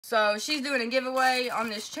So she's doing a giveaway on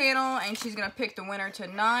this channel, and she's gonna pick the winner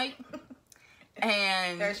tonight.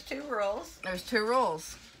 And there's 2 rules. There's 2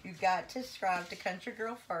 rules. You've got to subscribe to Country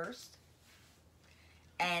Girl first,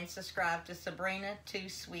 and subscribe to Sabrina Too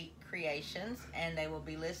Sweet Creations, and they will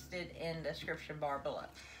be listed in the description bar below.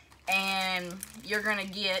 And you're gonna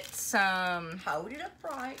get some, hold it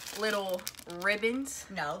upright, little ribbons.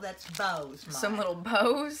 No, that's bows, Mike. Some little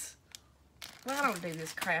bows. Well, I don't do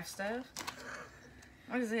this craft stuff.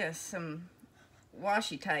 What is this? Some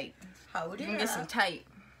washi tape. Hold it You can get some tape.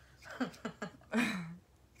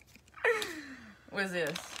 What is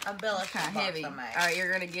this? Embellishment Kind of box heavy. I made. Alright,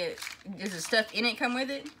 you're gonna get, does the stuff in it come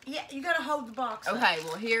with it? Yeah, you gotta hold the box up. Okay,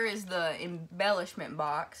 well here is the embellishment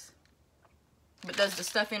box. But does the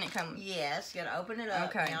stuff in it come? Yes, you gotta open it up.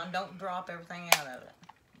 Okay. Now, don't drop everything out of it.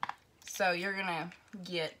 So you're gonna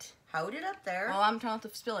get, Hold it up there. well, I'm trying not to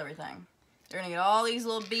spill everything. You're gonna get all these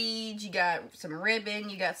little beads, you got some ribbon,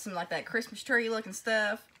 you got some like that Christmas tree looking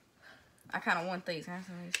stuff. I kind of want these. Can I have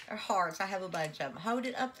some of these? They're hearts. I have a bunch of them. Hold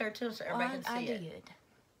it up there too so everybody can see I it. did.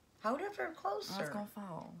 Hold it up there closer. Oh, it's gonna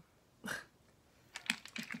fall.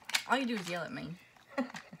 All you do is yell at me.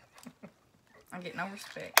 I get no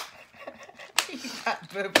respect. You got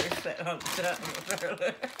boobers that on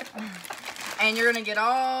the tongue. And you're gonna get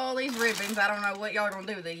all these ribbons. I don't know what y'all gonna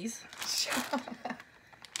do with these.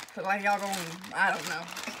 But like y'all gonna, I don't know.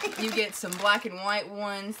 You get some black and white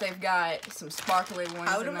ones. They've got some sparkly ones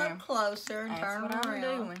Hold in them there. up closer and That's turn what them I'm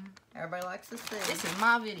around. doing. Everybody likes to see. This is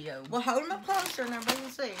my video. Well, hold them up closer and everybody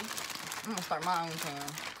can see. I'm gonna start my own channel.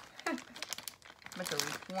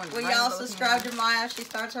 Will y'all subscribe to Maya? She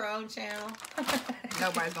starts her own channel.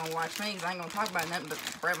 Nobody's gonna watch me because I ain't gonna talk about nothing but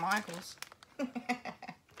Bret Michaels.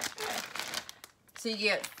 So you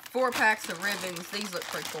get 4 packs of ribbons. These look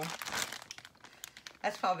pretty cool.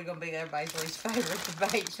 That's probably going to be everybody's least favorite, the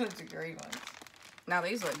beige ones, the green ones. Now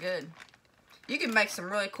these look good. You can make some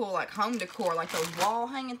really cool like home decor, like those wall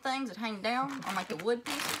hanging things that hang down on like the wood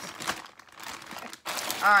pieces.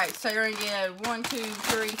 Alright, so you're going to get 1, 2,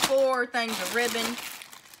 3, 4 things of ribbon,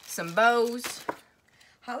 some bows.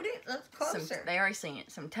 Hold it, let's closer. They already seen it.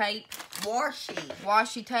 Some tape.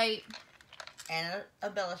 Washi Tape. and an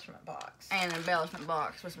embellishment box. And an embellishment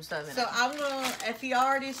box with some stuff in it. So I'm going to, if you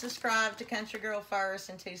already subscribed to Country Girl first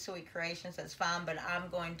and Too Sweet Creations, that's fine, but I'm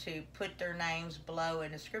going to put their names below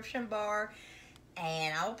in the description bar,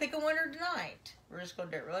 and I will pick a winner tonight. We're just going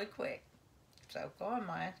to do it really quick. So go on,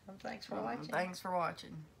 Maya. Thanks for watching. Thanks for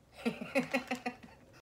watching.